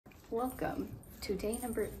Welcome to day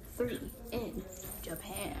number 3 in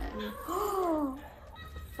Japan.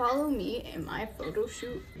 Follow me in my photo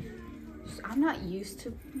shoot. I'm not used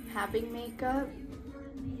to having makeup,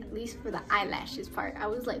 at least for the eyelashes part. I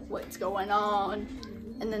was like, what's going on?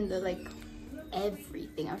 And then the like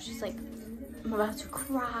everything, I was just like, I'm about to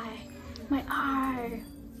cry, my eye.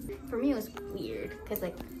 For me it was weird because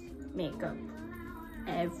like makeup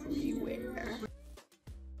everywhere.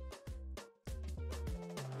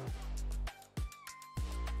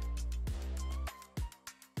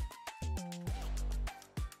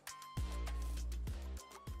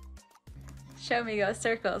 Show me those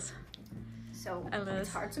circles. So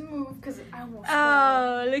it's hard to move because I almost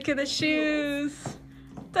fell. Look at the shoes.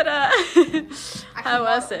 Ta-da! How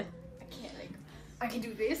was it? I can't I can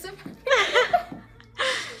do this.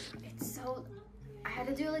 It's so, I had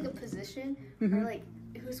to do like a position where like,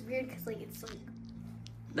 it was weird because like it's like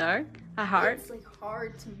dark? Hard? It's like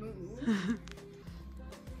hard to move.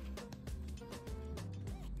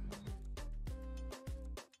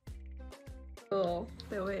 Cool,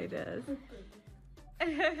 the way it is.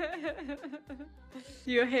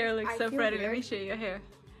 Your hair looks so pretty. Let me show you your hair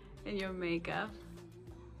and your makeup.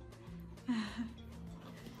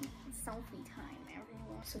 Selfie time,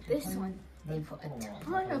 everyone. So this one, they put a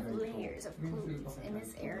ton of layers of clothes in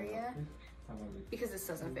this area because this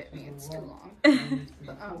doesn't fit me, it's too long.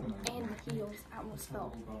 But, and the heels, I almost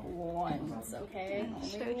fell once, okay?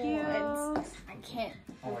 Only once. I can't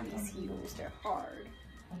hold these heels, they're hard.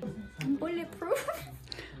 Bulletproof.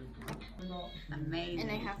 Amazing.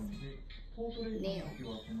 And I have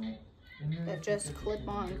nails that just clip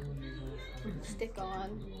on, stick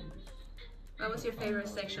on. What was your favorite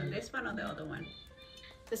section? This one or the other one?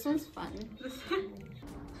 This one's fun.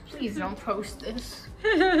 Please don't post this.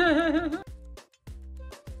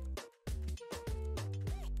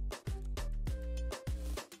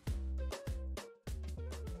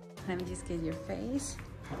 Let me just get your face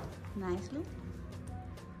nicely.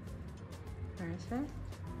 Perfect.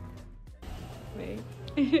 Wait.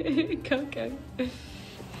 Coco.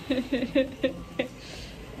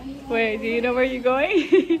 Wait, do you know where you're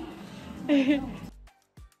going?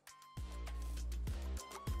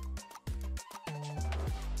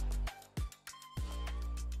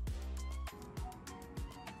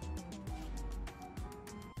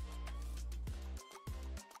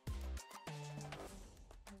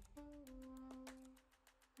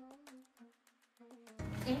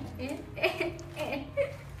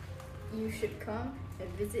 You should come and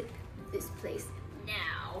visit this place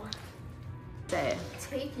now.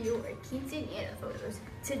 Take your quinceañera photos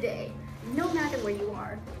today, no matter where you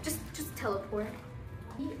are. Just teleport.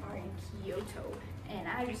 We are in Kyoto, and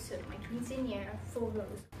I just took my quinceañera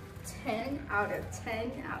photos. 10 out of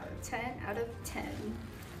 10 out of 10 out of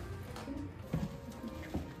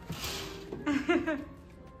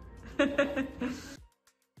 10.